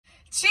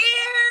Cheers!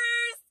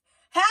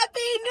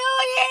 Happy New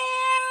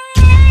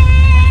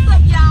Year! What's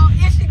up, y'all?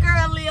 It's your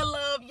girl, Leah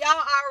Love.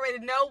 Y'all already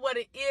know what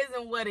it is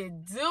and what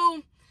it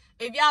do.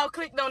 If y'all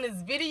clicked on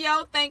this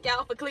video, thank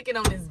y'all for clicking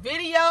on this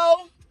video.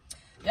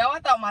 Y'all,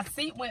 I thought my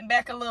seat went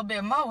back a little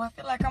bit more. I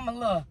feel like I'm a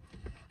little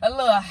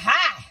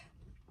high.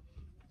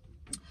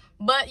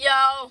 But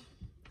y'all,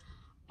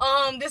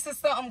 this is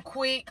something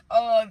quick.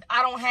 I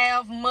don't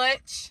have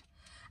much.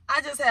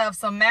 I just have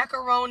some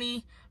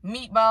macaroni,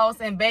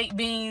 meatballs, and baked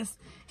beans.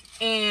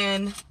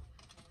 And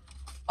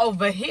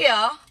over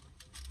here,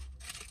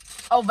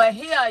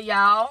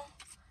 y'all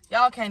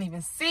can't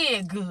even see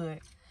it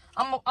good.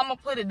 I'm gonna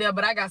put it there,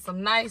 but I got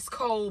some nice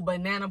cold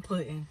banana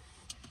pudding.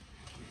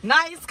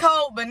 Nice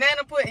cold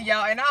banana pudding,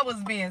 y'all. And I was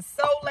being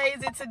so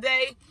lazy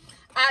today.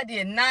 I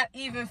did not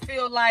even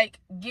feel like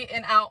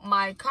getting out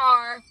my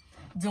car,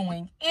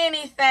 doing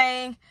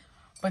anything.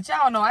 But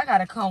y'all know I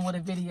gotta come with a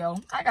video.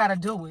 I gotta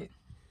do it.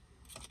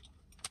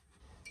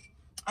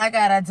 I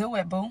gotta do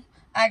it, boo.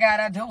 I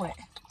gotta do it.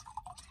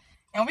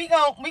 And we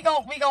gon'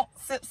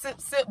 sip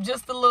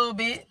just a little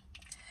bit.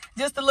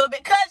 Just a little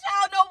bit. Cause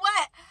y'all know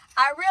what?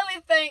 I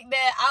really think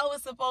that I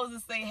was supposed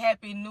to say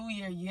Happy New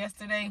Year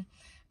yesterday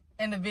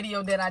in the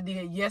video that I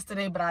did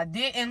yesterday, but I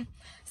didn't.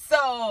 So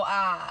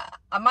I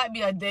might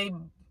be a day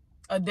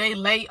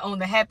late on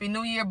the Happy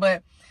New Year,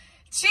 but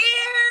cheers!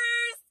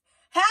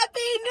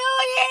 Happy New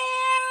Year!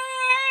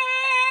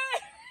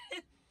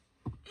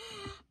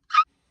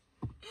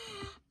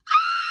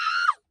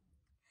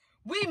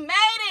 We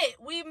made it!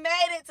 We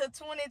made it to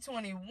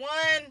 2021.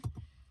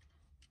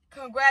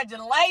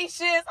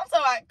 Congratulations. I'm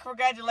talking about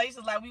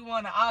congratulations like we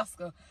won an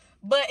Oscar.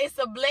 But it's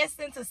a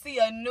blessing to see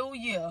a new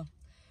year.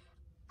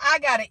 I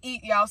gotta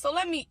eat, y'all. So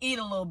let me eat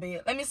a little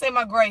bit. Let me say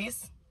my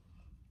grace.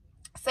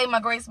 Say my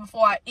grace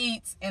before I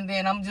eat. And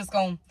then I'm just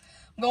gonna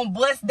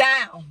bust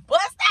down.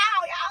 Bust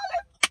down,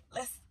 y'all.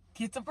 Let's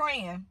get to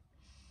praying.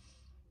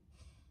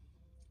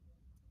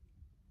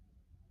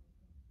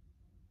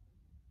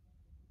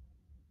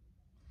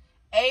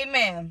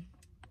 Amen.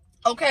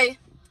 Okay.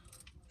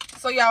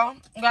 So y'all,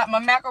 got my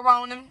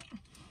macaroni.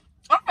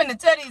 I'm finna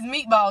tear these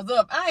meatballs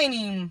up. I ain't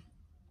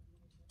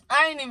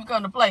even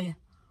come to play.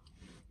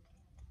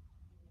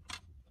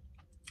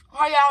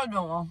 How y'all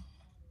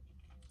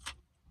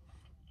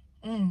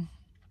doing?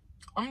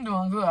 I'm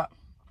doing good.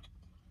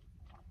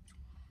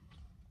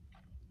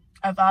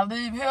 After I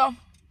leave here,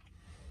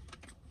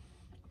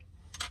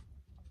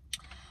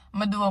 I'm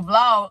gonna do a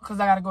vlog because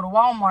I gotta go to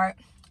Walmart.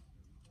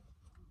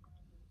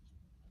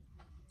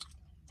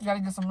 Gotta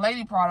get some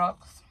lady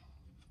products.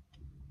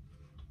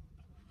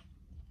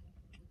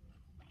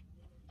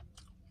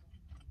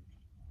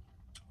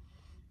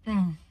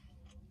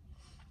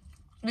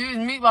 These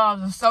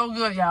meatballs are so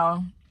good,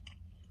 y'all.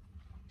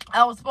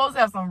 I was supposed to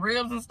have some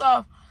ribs and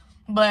stuff,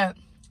 but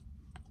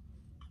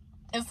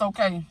it's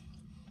okay.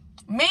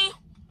 Me,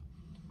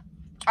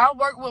 I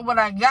work with what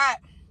I got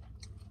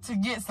to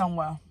get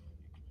somewhere.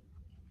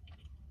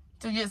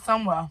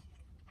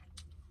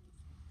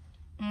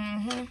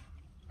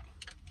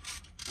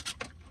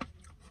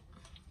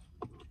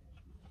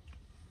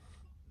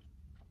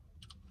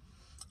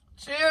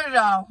 Cheers,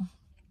 y'all.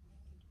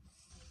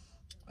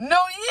 New Year?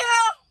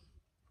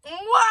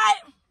 What?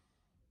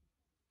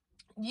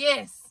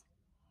 Yes.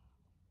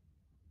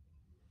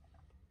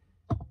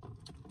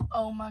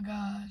 Oh my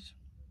gosh.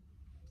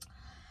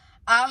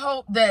 I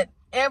hope that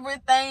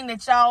everything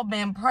that y'all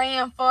been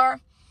praying for,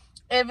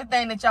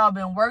 everything that y'all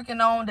been working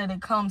on, that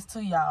it comes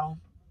to y'all.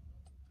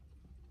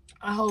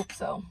 I hope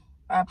so.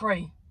 I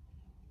pray.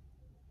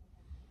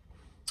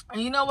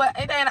 And you know what?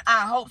 It ain't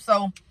I hope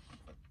so.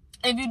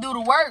 If you do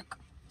the work,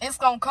 it's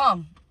gonna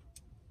come.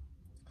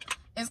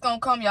 It's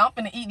gonna come, y'all.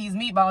 I'm finna eat these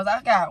meatballs.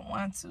 I got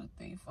 1, 2,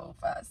 3, 4,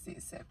 5,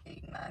 6, 7,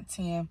 8, 9,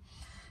 10.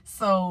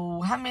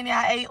 So how many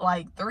I ate?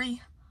 Like 3.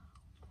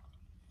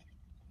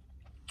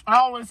 I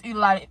always eat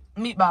like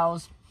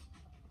meatballs.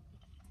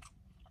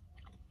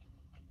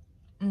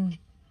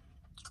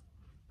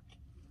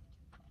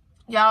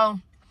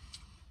 Y'all,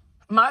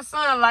 my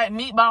son like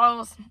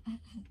meatballs,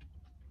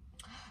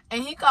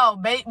 and he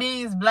called baked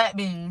beans black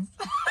beans.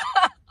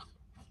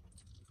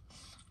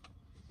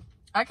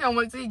 I can't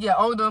wait till he get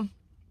older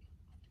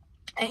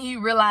and he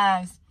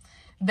realized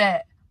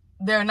that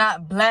they're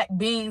not black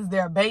beans,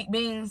 they're baked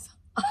beans.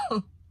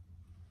 Let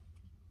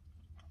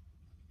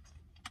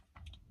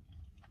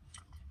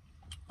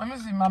me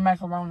see my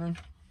macaroni.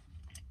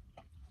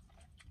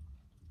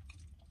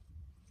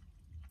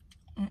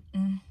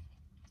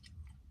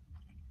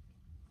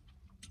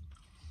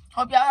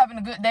 Hope y'all having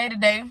a good day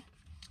today.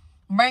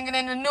 Bringing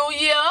in the new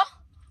year.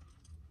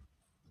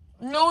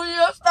 New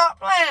year, stop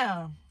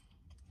playing.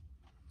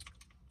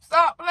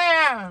 Stop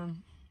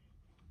playing.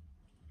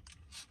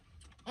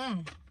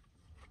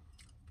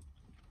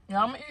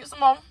 Yeah, I'm gonna eat some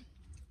more.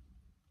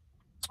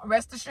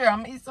 Rest assured,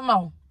 I'm gonna eat some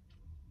more.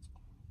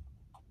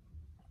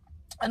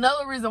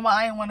 Another reason why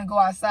I didn't want to go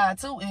outside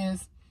too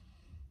is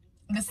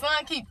the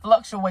sun keep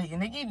fluctuating.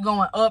 They keep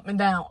going up and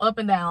down, up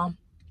and down.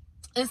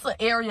 It's an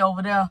area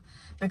over there.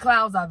 The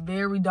clouds are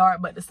very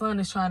dark, but the sun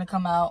is trying to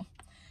come out.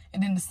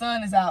 And then the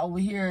sun is out over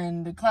here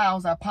and the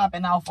clouds are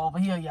popping off over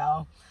here,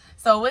 y'all.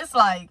 So it's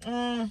like,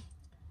 I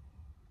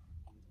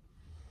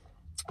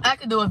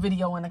could do a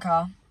video in the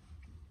car.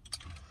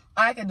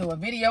 I could do a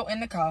video in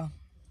the car.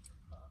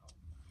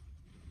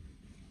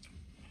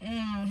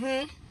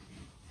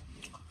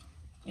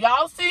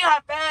 Y'all see how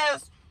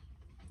fast?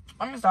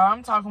 I'm sorry,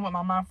 I'm talking with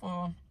my mouth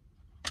full.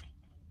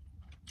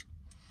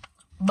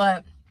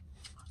 But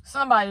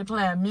somebody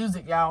playing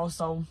music, y'all,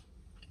 so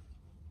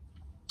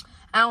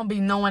I don't be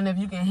knowing if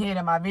you can hear it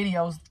in my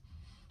videos.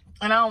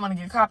 And I don't want to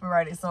get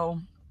copyrighted, so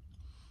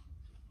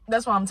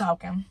that's why I'm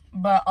talking.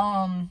 But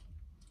I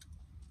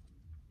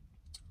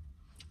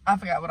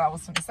forgot what I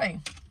was going to say.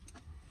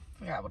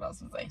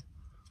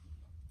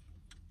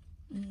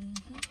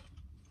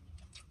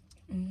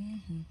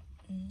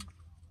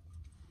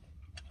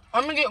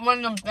 I'm gonna get one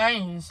of them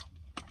things.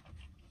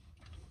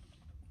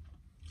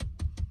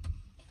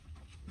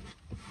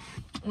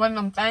 One of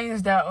them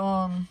things that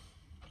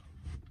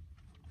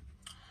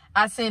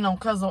I seen on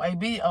Cousin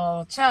AB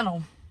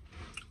channel.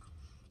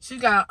 She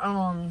got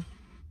a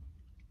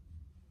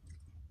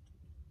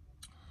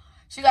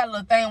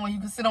little thing where you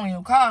can sit on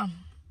your car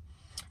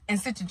and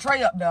sit your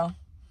tray up there.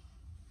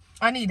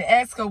 I need to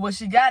ask her where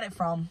she got it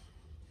from.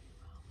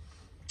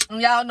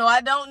 Y'all know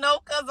I don't know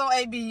Cousin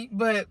AB,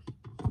 but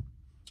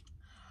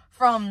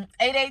from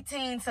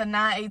 8:18 to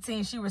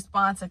 9:18, she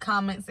responds to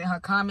comments in her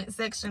comment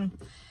section.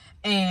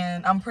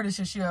 And I'm pretty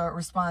sure she'll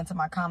respond to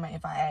my comment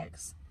if I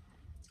ask.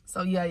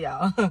 So, yeah,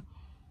 y'all.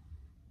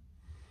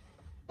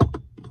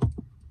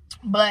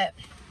 But,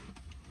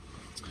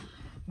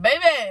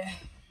 baby,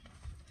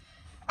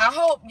 I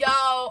hope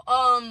y'all,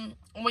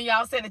 when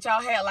y'all said that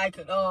y'all had, like,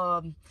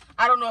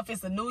 I don't know if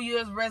it's a New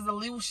Year's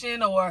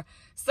resolution or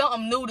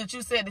something new that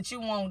you said that you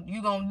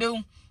gonna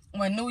do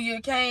when New Year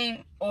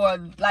came, or,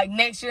 like,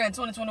 next year in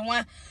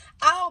 2021.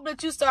 I hope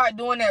that you start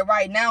doing that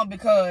right now,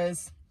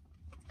 because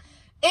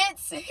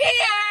it's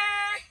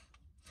here.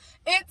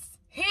 It's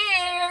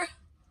here.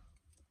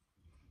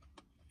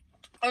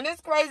 And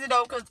it's crazy,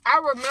 though, because I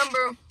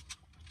remember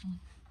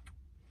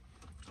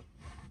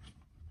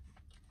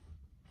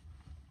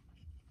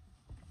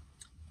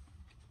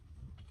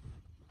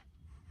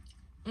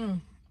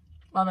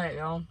my bad,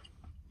 y'all.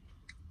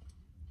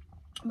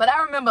 But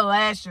I remember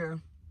last year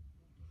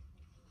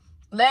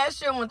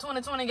when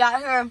 2020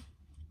 got here,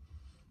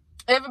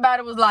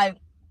 everybody was like,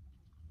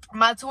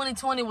 my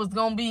 2020 was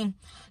gonna be,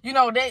 you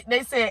know,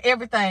 they said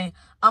everything.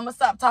 I'm gonna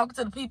stop talking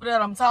to the people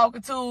that I'm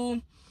talking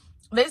to.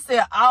 They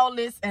said all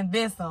this and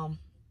then some.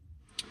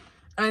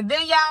 And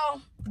then,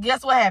 y'all,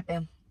 guess what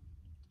happened?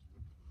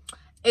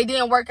 It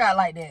didn't work out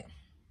like that.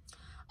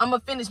 I'm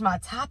gonna finish my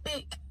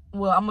topic.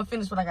 Well, I'm gonna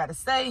finish what I gotta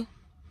say.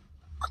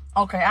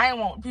 Okay, I ain't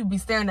want people to be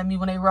staring at me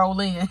when they roll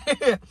in.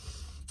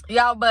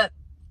 Y'all, but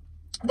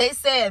they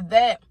said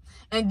that.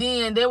 And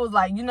then they was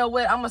like, you know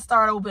what? I'm going to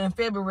start over in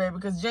February,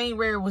 because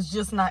January was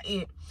just not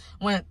it.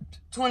 When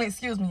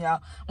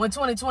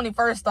 2020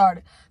 first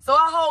started. So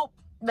I hope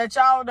that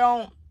y'all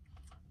don't,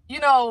 you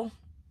know,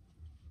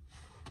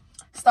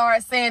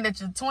 start saying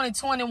that your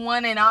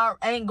 2021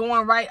 ain't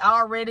going right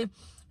already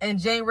and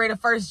January the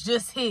 1st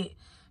just hit.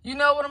 You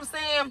know what I'm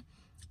saying?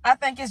 I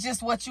think it's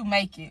just what you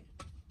make it.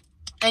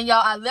 And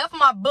y'all, I left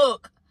my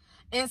book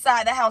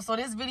inside the house, so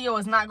this video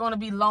is not going to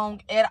be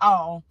long at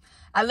all.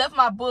 I left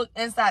my book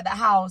inside the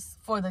house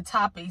for the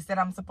topics that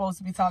I'm supposed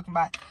to be talking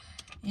about.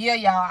 Yeah,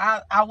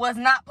 y'all, I was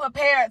not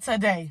prepared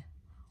today,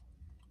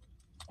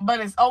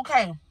 but it's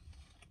okay.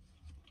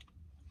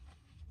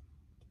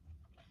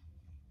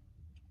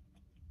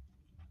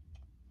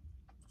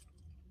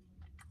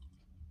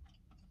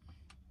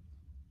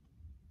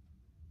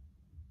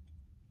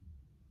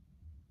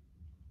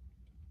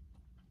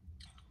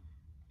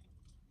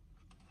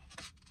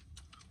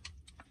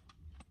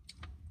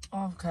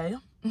 Okay.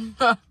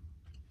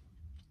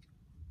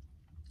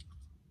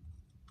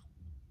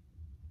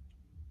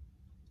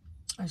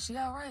 Is she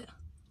all right?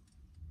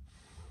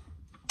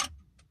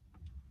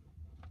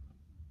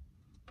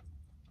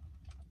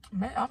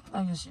 Man, I'm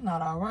thinking she's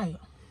not all right.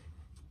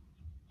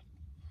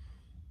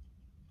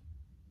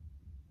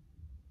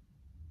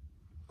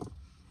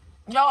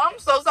 Yo, I'm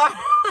so sorry.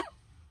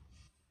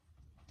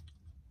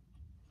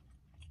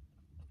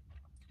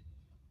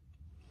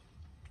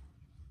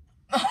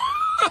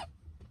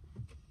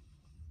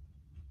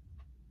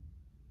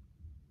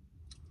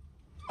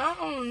 I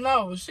don't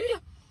know.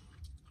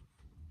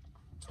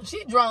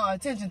 She drawing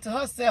attention to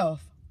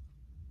herself.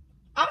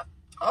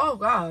 Oh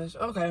gosh.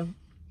 Okay.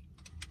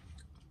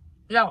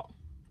 Yo,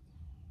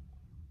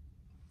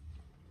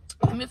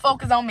 let me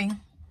focus on me.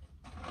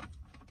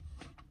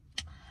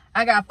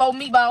 I got 4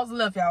 meatballs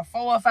left, y'all.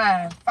 4 or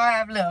 5.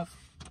 5 left.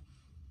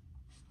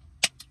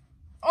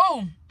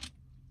 Oh,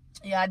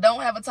 yeah. I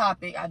don't have a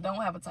topic. I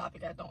don't have a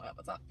topic.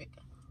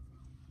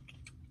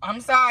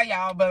 I'm sorry,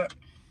 y'all, but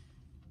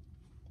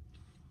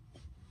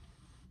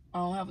I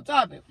don't have a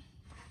topic.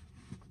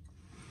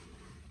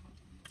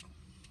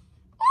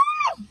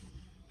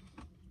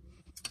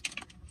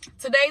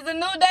 Today's a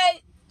new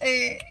day.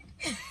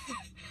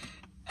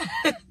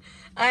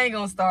 I ain't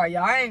gonna start,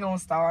 y'all. I ain't gonna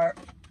start.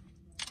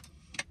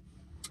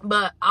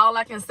 But all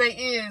I can say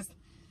is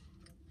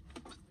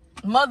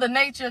Mother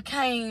Nature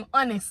came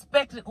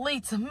unexpectedly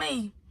to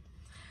me.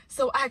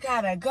 So I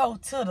gotta go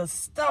to the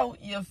store,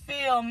 you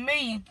feel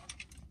me?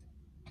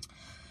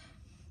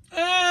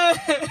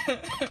 I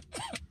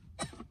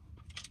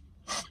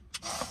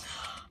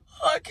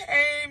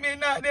came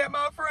and knocked at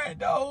my front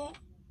door.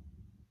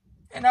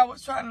 And I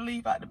was trying to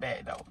leave out the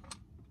back door.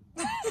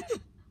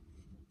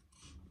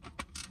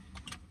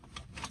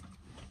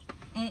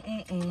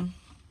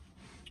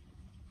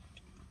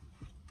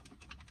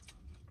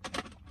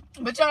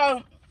 But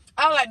y'all,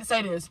 I would like to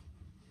say this.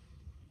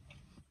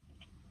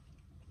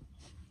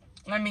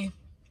 Let me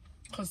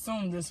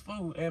consume this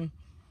food and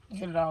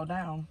get it all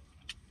down.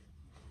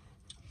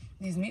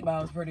 These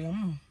meatballs pretty.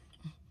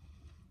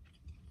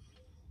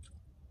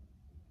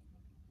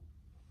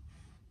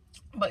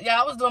 But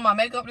yeah, I was doing my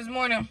makeup this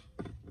morning.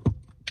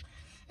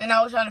 And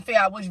I was trying to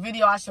figure out which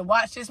video I should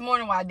watch this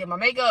morning while I did my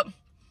makeup.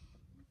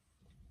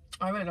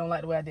 I really don't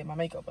like the way I did my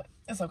makeup, but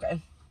it's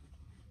okay.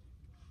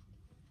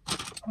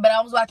 But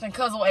I was watching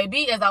Cuzzle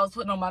AB as I was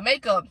putting on my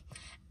makeup.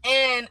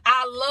 And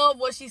I love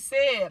what she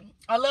said.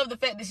 I love the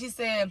fact that she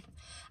said,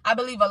 I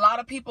believe a lot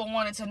of people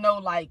wanted to know,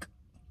 like,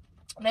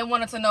 they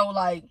wanted to know,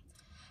 like,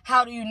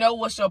 how do you know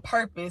what's your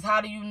purpose?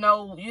 How do you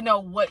know,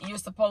 what you're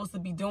supposed to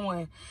be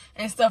doing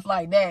and stuff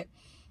like that?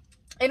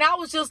 And I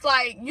was just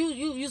like,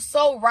 you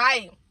so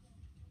right.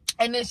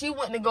 And then she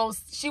went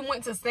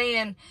to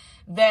saying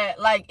that,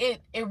 like,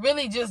 it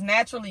really just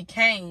naturally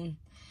came.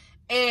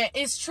 And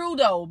it's true,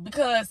 though,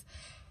 because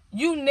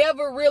you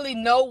never really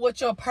know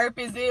what your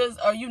purpose is,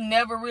 or you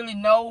never really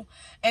know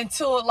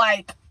until,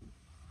 like,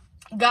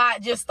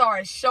 God just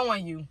started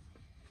showing you.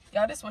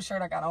 Y'all, this is what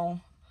shirt I got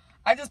on.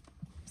 I just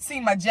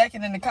seen my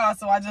jacket in the car,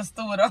 so I just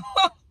threw it on.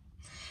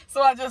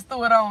 So I just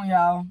threw it on,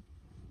 y'all.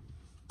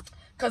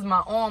 Because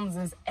my arms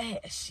is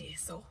ass shit,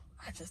 so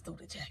I just threw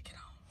the jacket on.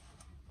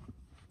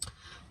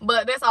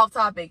 But that's off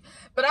topic.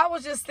 But I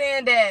was just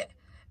saying that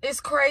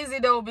it's crazy,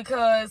 though,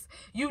 because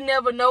you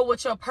never know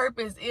what your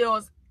purpose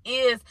is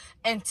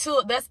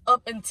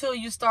until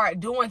you start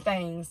doing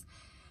things.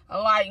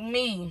 Like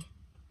me,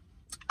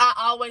 I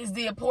always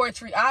did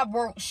poetry. I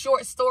wrote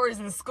short stories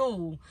in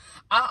school.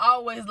 I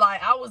was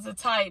the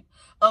type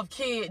of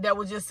kid that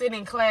would just sit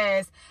in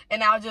class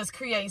and I would just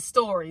create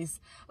stories.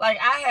 Like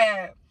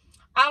I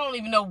don't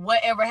even know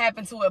whatever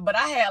happened to it, but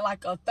I had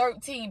like a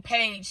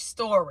 13-page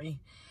story,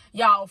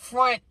 y'all,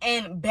 front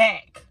and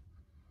back,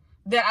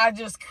 that I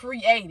just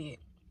created,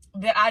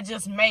 that I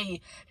just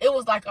made. It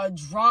was like a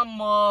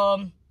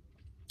drama,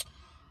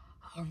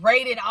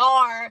 rated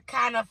R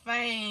kind of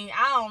thing.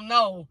 I don't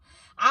know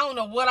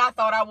what I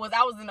thought I was.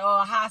 I was in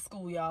high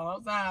school, y'all. I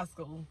was in high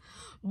school.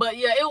 But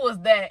yeah, it was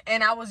that.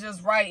 And I was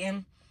just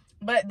writing.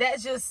 But that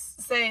just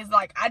says,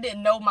 like, I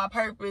didn't know my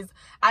purpose.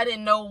 I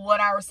didn't know what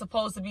I was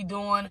supposed to be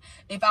doing.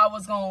 If I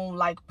was going to,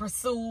 like,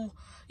 pursue,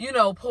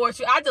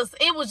 poetry.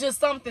 It was just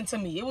something to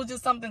me. It was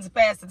just something to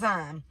pass the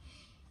time.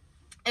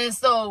 And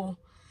so,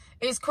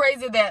 it's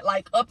crazy that,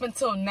 like, up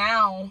until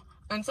now,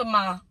 until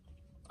my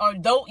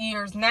adult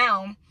years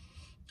now,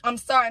 I'm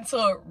starting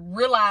to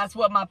realize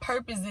what my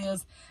purpose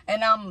is,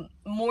 and I'm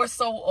more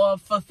so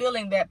of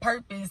fulfilling that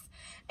purpose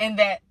and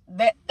that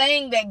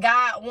thing that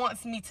God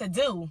wants me to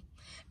do.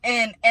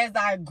 And as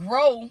I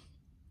grow,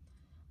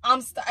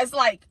 it's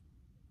like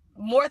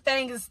more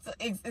things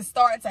is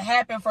starting to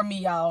happen for me,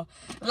 y'all.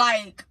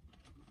 Like,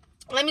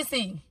 let me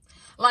see.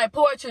 Like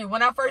poetry,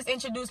 when I first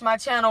introduced my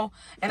channel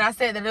and I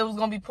said that it was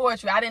going to be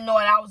poetry, I didn't know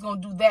that I was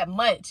going to do that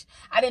much.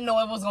 I didn't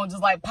know it was going to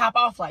just like pop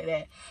off like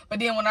that. But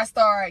then when I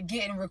started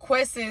getting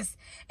requests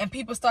and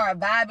people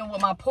started vibing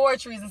with my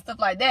poetries and stuff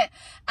like that,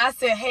 I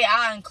said, hey,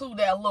 I'll include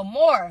that a little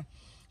more.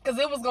 Because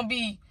it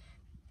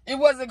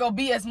wasn't going to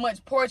be as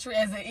much poetry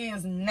as it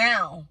is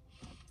now.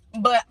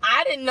 But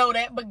I didn't know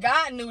that, but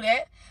God knew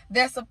that.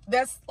 That's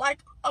like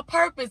a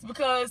purpose,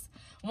 because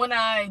when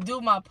I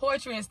do my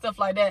poetry and stuff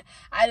like that,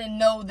 I didn't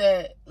know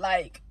that,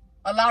 like,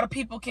 a lot of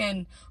people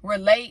can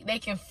relate, they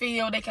can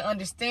feel, they can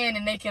understand,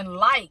 and they can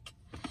like.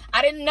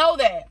 I didn't know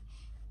that.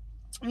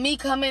 Me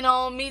coming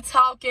on, me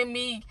talking,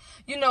 me,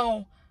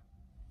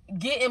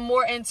 getting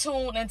more in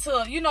tune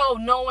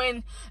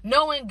into,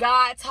 knowing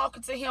God,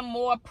 talking to him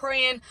more,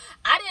 praying.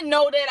 I didn't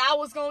know that I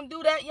was going to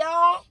do that,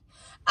 y'all.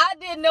 I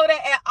didn't know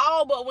that at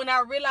all, but when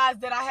I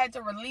realized that I had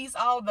to release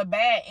all the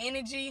bad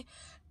energy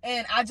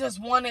and I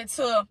just wanted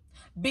to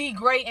be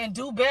great and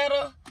do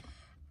better,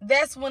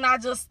 that's when I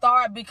just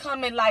started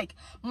becoming, like,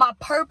 my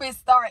purpose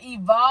started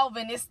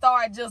evolving. It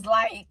started just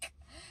like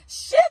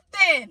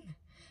shifting.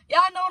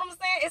 Y'all know what I'm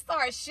saying? It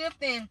started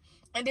shifting,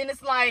 and then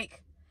it's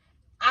like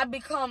I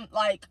become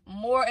like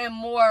more and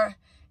more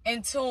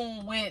in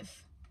tune with,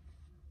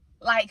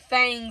 like,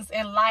 things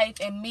in life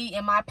and me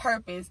and my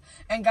purpose,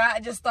 and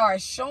God just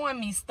started showing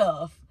me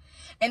stuff.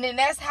 And then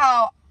that's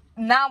how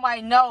now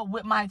I know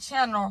with my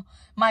channel,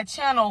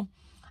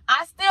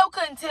 I still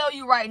couldn't tell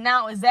you right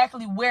now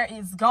exactly where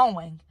it's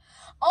going.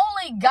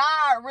 Only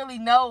God really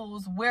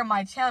knows where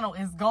my channel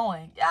is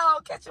going.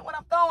 Y'all catching what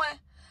I'm throwing?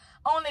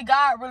 Only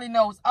God really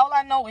knows. All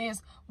I know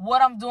is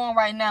what I'm doing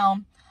right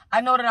now.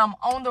 I know that I'm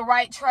on the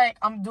right track.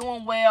 I'm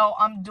doing well.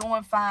 I'm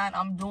doing fine.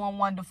 I'm doing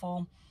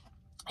wonderful.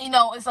 You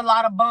know, it's a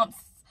lot of bumps,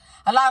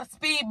 a lot of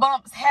speed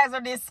bumps,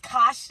 hazardous,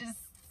 cautious,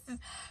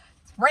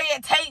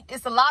 red tape.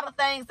 It's a lot of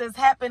things that's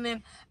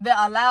happening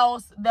that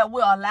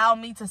will allow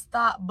me to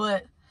stop.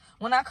 But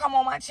when I come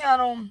on my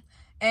channel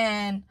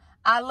and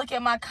I look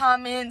at my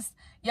comments,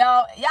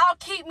 y'all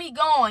keep me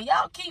going.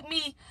 Y'all keep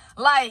me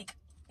like,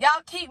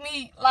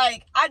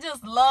 I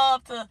just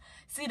love to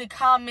see the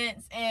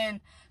comments and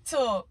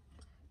to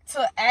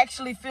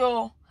actually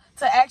feel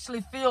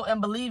and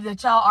believe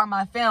that y'all are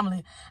my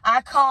family.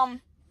 I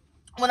come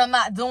when I'm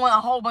not doing a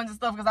whole bunch of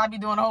stuff, because I be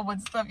doing a whole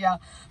bunch of stuff, y'all.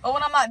 But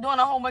when I'm not doing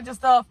a whole bunch of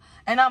stuff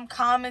and I'm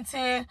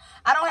commenting,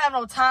 I don't have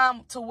no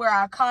time to where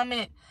I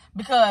comment,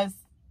 because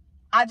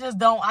I just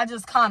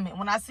comment.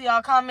 When I see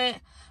y'all comment,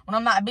 when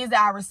I'm not busy,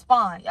 I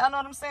respond. Y'all know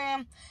what I'm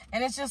saying?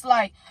 And it's just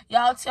like,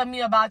 y'all tell me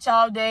about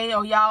y'all day,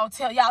 or y'all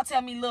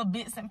tell me little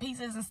bits and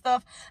pieces and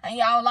stuff, and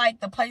y'all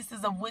like the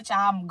places of which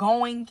I'm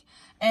going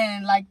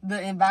and like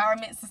the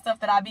environments and stuff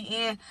that I be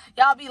in.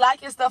 Y'all be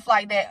liking stuff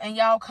like that, and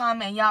y'all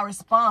comment and y'all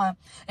respond.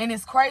 And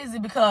it's crazy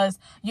because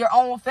your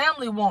own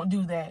family won't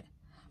do that.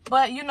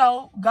 But you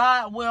know,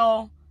 God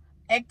will,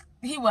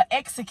 he will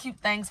execute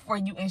things for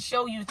you and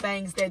show you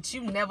things that you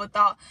never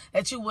thought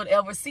that you would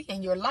ever see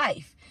in your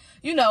life.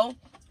 You know,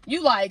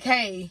 you like,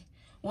 hey,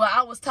 well,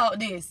 I was taught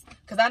this.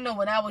 Because I know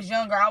when I was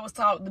younger, I was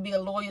taught to be a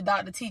lawyer,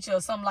 doctor, teacher,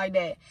 or something like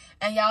that.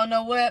 And y'all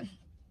know what?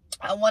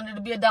 I wanted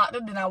to be a doctor,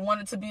 then I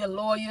wanted to be a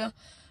lawyer.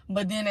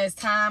 But then as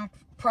time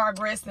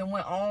progressed and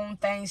went on,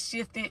 things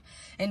shifted.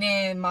 And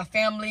then my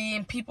family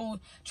and people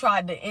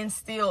tried to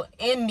instill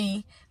in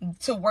me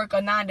to work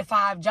a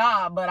 9-to-5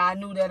 job. But I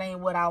knew that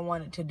ain't what I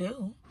wanted to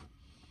do.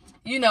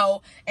 You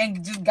know,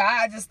 and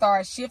God just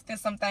started shifting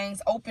some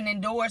things,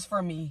 opening doors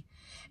for me.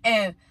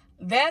 And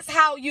that's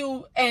how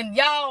and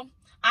y'all,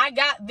 I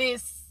got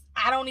this.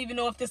 I don't even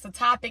know if this is a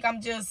topic.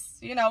 I'm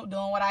just, you know,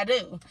 doing what I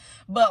do.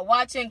 But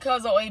watching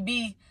Cuzzo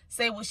AB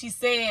say what she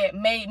said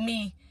made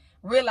me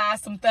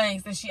realize some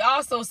things. And she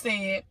also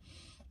said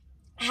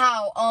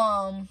how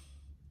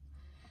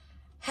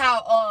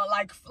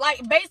like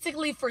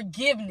basically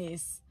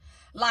forgiveness.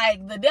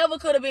 Like the devil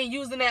could have been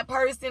using that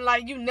person.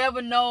 Like you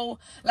never know.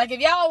 Like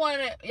if y'all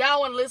want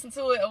to listen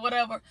to it or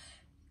whatever,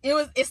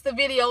 it's the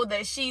video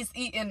that she's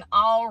eating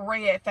all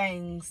red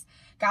things.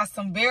 Got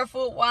some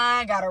barefoot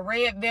wine, got a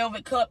red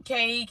velvet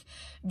cupcake,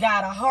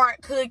 got a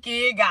heart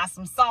cookie, got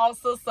some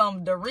salsa,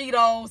 some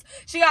Doritos.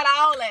 She got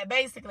all that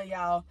basically,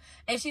 y'all.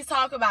 And she's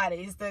talking about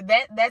it.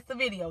 That's the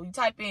video. You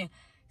type in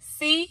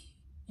C-U-Z-Z-O-A-B.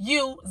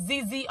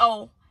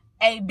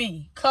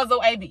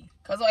 Cuzzo AB.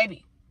 Cuzzo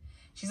AB.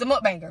 She's a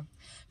mukbanger.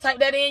 Type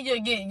that in,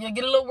 you'll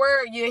get a little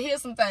word, you'll hear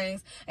some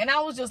things. And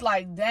I was just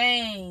like,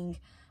 dang,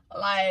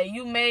 like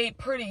you made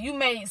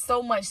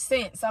so much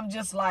sense. I'm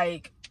just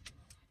like,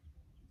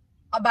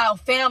 about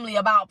family,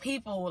 about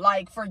people,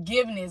 like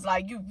forgiveness,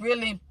 like you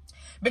really,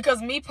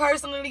 because me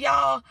personally,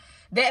 y'all,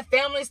 that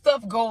family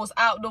stuff goes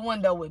out the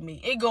window with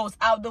me. It goes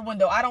out the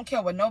window. I don't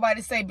care what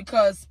nobody say,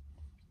 because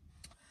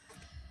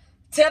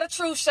tell the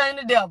truth, shame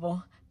the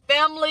devil.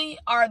 Family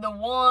are the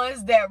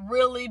ones that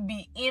really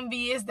be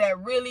envious, that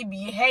really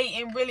be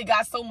hating, really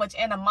got so much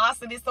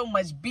animosity, so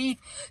much beef,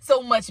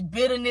 so much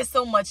bitterness,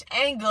 so much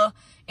anger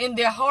in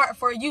their heart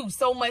for you,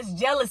 so much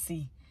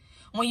jealousy.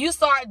 When you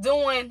start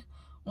doing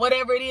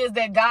whatever it is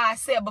that God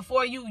said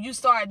before you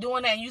start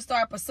doing that and you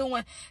start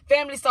pursuing,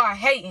 family start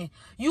hating.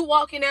 You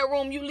walk in that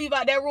room, you leave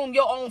out that room,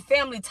 your own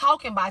family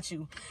talking about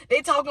you.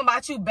 They talking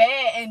about you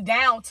bad and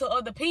down to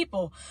other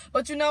people.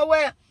 But you know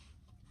what?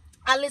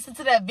 I listened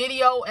to that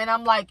video and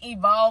I'm like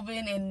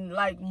evolving and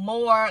like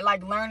more,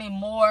 like learning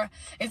more.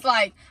 It's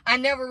like I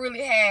never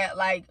really had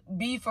like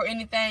beef or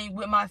anything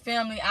with my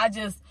family. I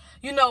just,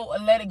 you know,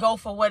 let it go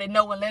for what it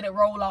know and let it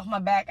roll off my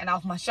back and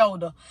off my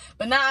shoulder.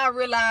 But now I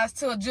realize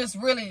to just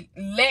really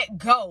let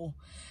go.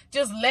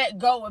 Just let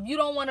go. If you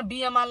don't want to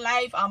be in my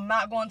life, I'm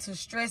not going to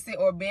stress it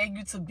or beg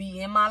you to be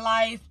in my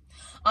life.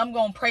 I'm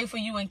going to pray for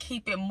you and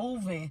keep it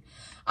moving.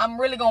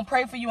 I'm really going to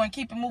pray for you and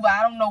keep it moving.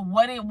 I don't know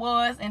what it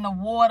was in the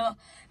water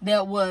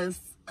that was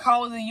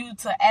causing you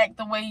to act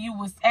the way you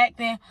was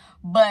acting.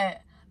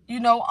 But, you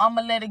know, I'm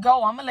going to let it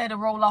go. I'm going to let it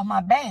roll off my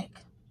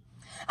back.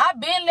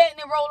 I've been letting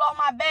it roll off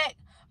my back.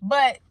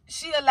 But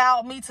she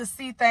allowed me to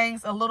see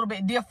things a little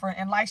bit different.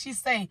 And like she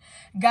say,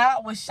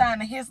 God was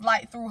shining his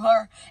light through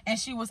her. And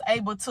she was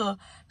able to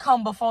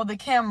come before the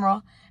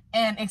camera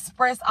and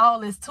express all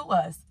this to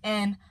us.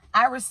 And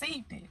I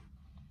received it.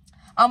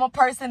 I'm a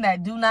person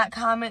that do not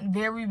comment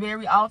very,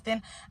 very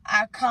often.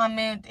 I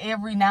comment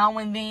every now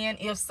and then,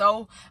 if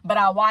so, but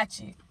I watch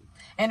it.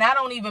 And I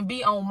don't even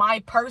be on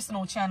my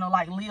personal channel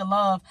like Leah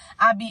Love.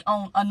 I be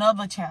on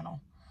another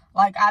channel.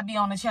 Like, I be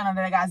on the channel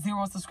that I got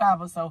 0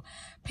 subscribers. So,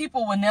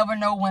 people will never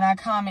know when I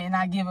comment and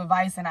I give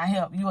advice and I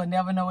help. You will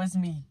never know it's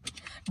me.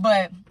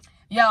 But,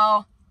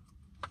 y'all,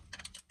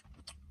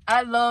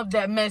 I love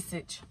that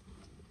message.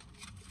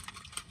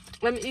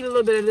 Let me eat a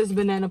little bit of this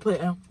banana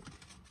pudding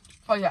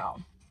for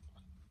y'all.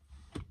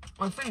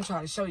 I'm finna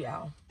try to show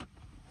y'all.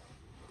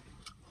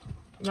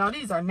 Y'all,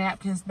 these are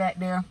napkins back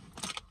there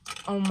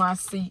on my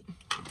seat.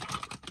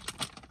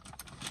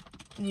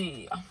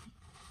 Yeah.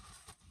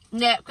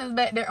 Napkins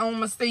back there on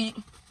my seat.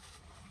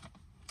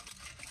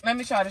 Let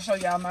me try to show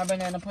y'all my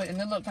banana pudding.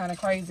 It looked kind of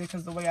crazy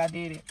because the way I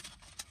did it.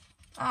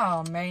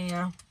 Oh,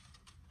 man.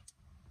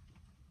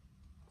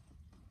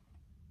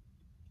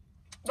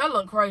 That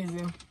looked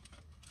crazy.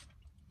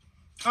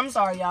 I'm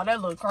sorry, y'all.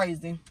 That looked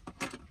crazy.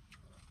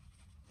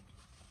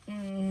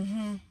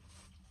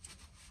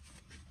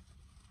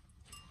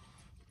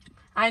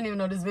 I didn't even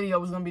know this video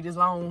was going to be this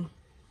long.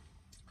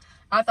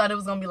 I thought it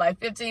was going to be like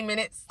 15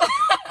 minutes.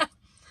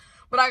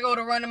 But I go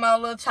to running my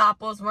little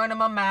choppers, running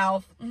my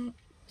mouth.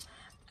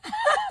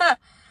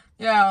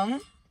 Yeah.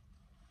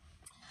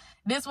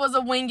 This was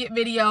a wing it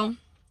video.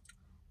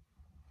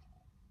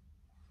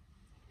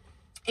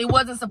 It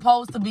wasn't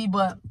supposed to be,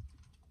 but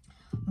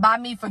by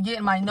me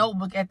forgetting my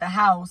notebook at the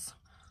house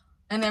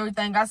and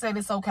everything, I said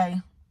it's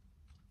okay.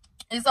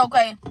 It's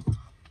okay.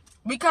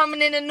 We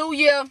coming in the new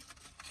year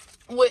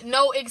with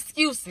no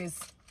excuses.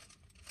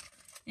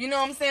 You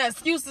know what I'm saying?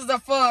 Excuses are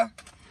for,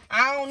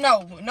 I don't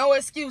know, no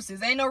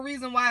excuses. Ain't no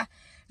reason why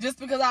just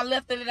because I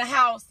left it at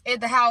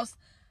the house,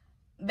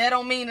 that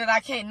don't mean that I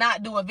can't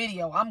not do a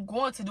video. I'm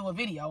going to do a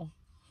video.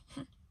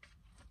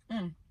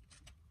 I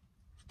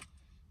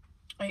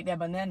ate that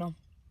banana.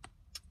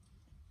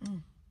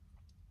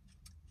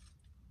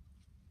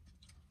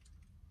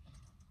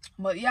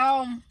 But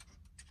y'all,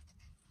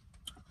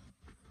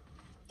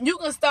 you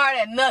can start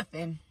at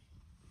nothing.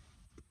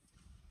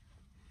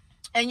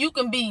 And you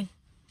can be,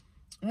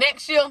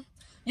 next year,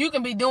 you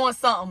can be doing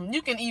something.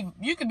 You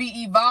can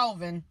be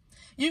evolving.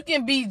 You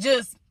can be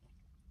just,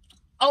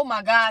 oh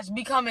my gosh,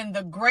 becoming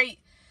the great.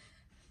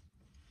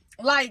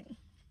 Like,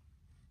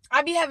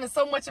 I be having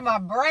so much in my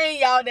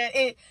brain, y'all, that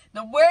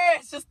the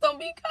words just don't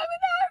be coming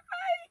out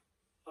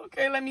right.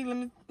 Okay, let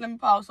me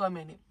pause for a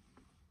minute.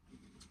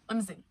 Let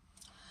me see.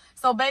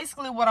 So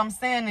basically what I'm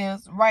saying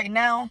is, right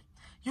now,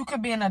 you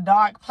could be in a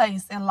dark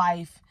place in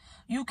life.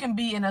 You can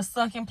be in a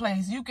sunken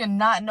place. You can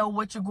not know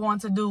what you're going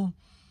to do.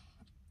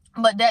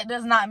 But that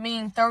does not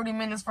mean 30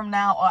 minutes from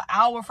now or an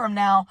hour from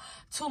now,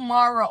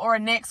 tomorrow or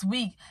next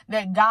week,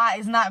 that God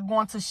is not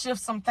going to shift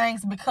some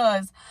things,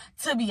 because,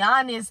 to be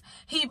honest,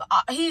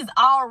 he's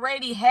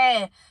already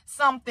had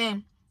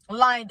something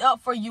lined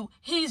up for you.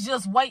 He's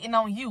just waiting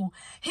on you.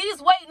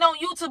 He's waiting on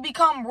you to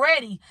become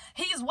ready.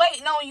 He's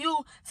waiting on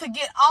you to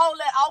get all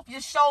that off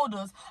your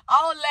shoulders,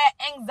 all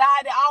that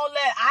anxiety, all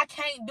that I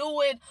can't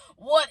do it,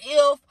 what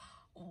if,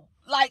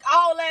 like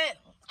all that,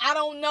 I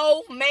don't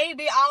know,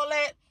 maybe all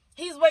that.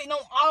 He's waiting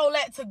on all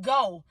that to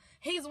go.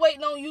 He's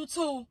waiting on you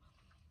to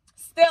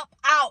step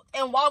out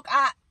and walk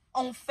out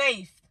on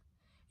faith.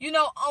 You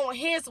know, on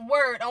his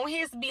word, on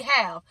his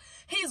behalf.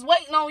 He's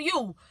waiting on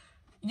you.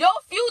 Your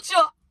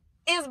future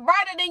is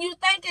brighter than you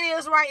think it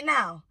is right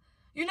now.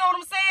 You know what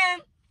I'm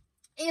saying?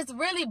 It's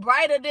really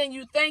brighter than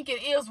you think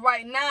it is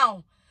right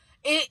now.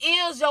 It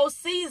is your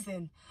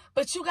season.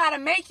 But you got to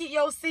make it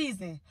your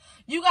season.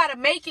 You got to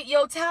make it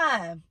your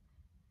time.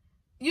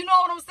 You know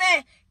what I'm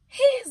saying?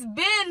 He's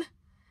been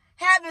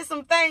having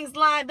some things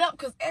lined up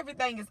because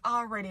everything is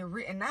already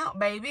written out,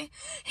 baby.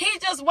 He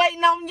just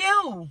waiting on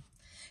you.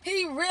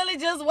 He really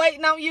just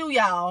waiting on you,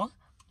 y'all.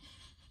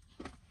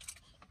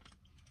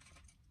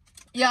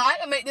 Yeah, I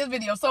can make this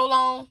video so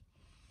long,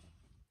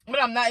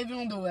 but I'm not even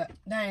going to do it.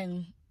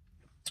 Dang.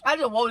 I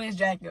just wore this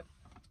jacket.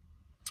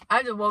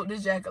 I just wore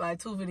this jacket like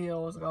 2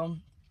 videos ago.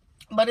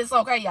 But it's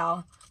okay,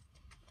 y'all.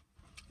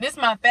 This is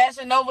my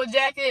Fashion Nova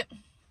jacket.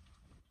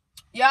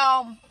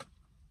 Y'all.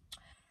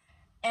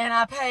 And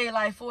I paid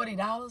like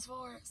 $40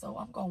 for it. So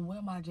I'm going to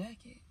wear my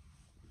jacket.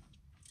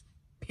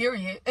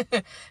 Period.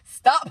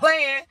 Stop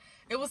playing.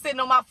 It was sitting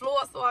on my floor,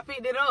 so I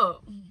picked it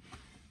up.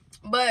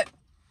 But,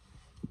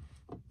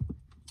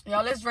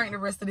 y'all, let's drink the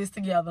rest of this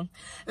together.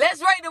 Let's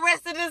drink the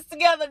rest of this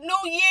together.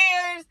 New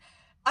Year's.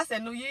 I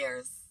said New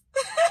Year's.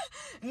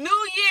 New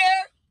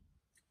year.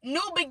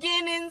 New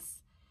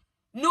beginnings.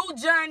 New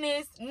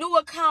journeys. New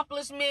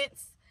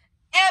accomplishments.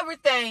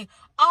 Everything.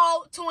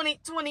 All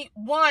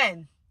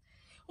 2021.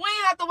 We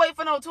ain't have to wait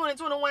for no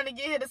 2021 to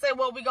get here to say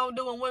what we gonna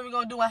do and when we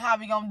gonna do and how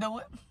we gonna do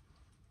it.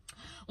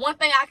 One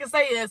thing I can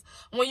say is,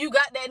 when you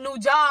got that new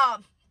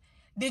job,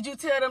 did you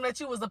tell them that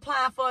you was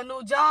applying for a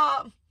new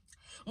job?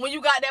 When you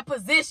got that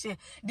position,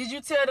 did you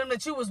tell them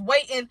that you was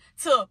waiting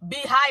to be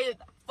hired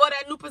for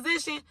that new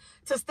position,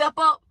 to step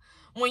up?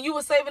 When you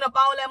were saving up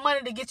all that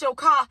money to get your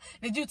car,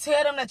 did you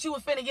tell them that you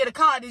was finna get a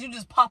car? Did you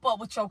just pop up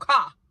with your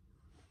car?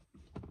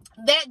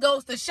 That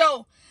goes to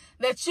show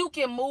that you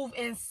can move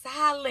in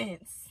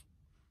silence.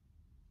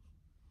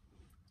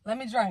 Let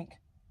me drink.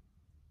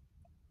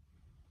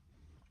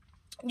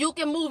 You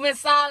can move in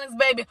silence,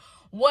 baby.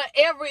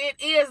 Whatever it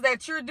is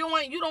that you're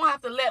doing, you don't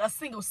have to let a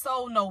single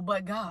soul know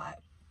but God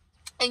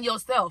and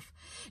yourself.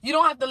 You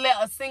don't have to let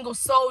a single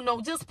soul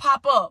know. Just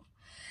pop up.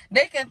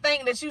 They can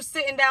think that you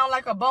sitting down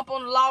like a bump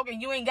on the log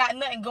and you ain't got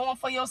nothing going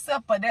for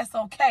yourself, but that's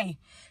okay.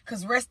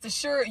 Because rest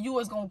assured, you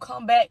is going to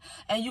come back,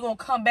 and you going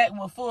to come back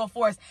with full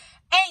force.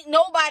 Ain't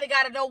nobody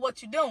got to know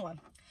what you're doing.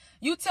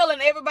 You telling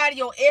everybody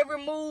your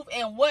every move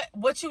and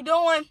what you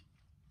doing.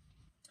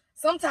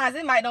 Sometimes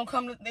it might don't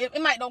come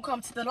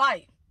to the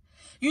light.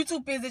 You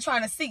too busy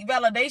trying to seek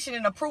validation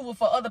and approval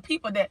for other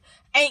people that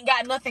ain't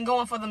got nothing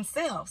going for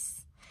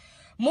themselves.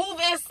 Move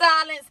in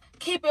silence.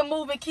 Keep it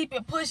moving. Keep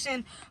it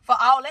pushing. For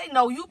all they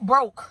know, you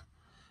broke.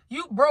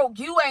 You broke.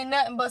 You ain't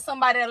nothing but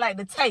somebody that like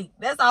to take.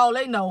 That's all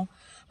they know.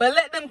 But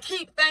let them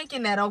keep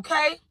thinking that,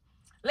 okay?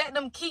 Let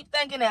them keep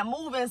thinking that.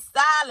 Move in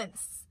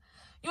silence.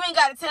 You ain't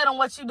got to tell them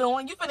what you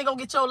doing. You finna go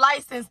get your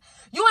license.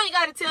 You ain't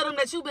got to tell them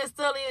that you been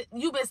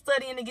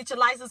studying to get your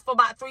license for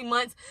about 3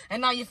 months.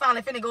 And now you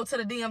finally finna go to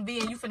the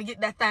DMV and you finna get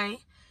that thing.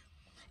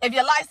 If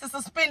your license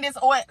suspended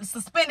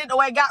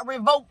or it got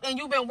revoked and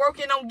you've been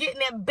working on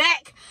getting it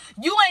back,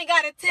 you ain't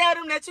got to tell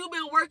them that you've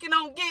been working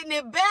on getting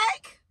it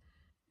back.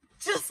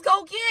 Just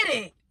go get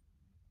it.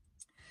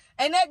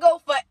 And that go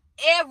for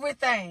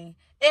everything.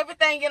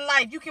 Everything in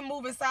life. You can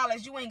move in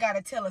silence. You ain't got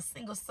to tell a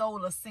single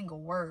soul a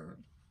single word.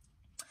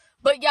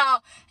 But y'all,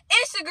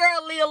 it's your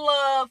girl Leah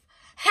Love.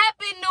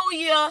 Happy New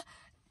Year.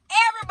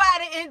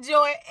 Everybody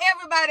enjoy.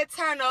 Everybody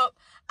turn up.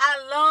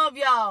 I love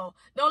y'all.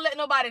 Don't let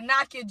nobody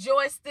knock your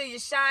joy, steal your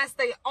shine.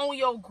 Stay on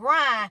your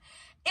grind.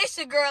 It's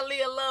your girl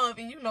Leah Love.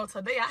 And you know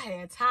today I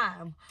had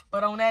time.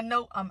 But on that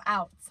note, I'm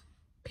out.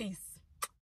 Peace.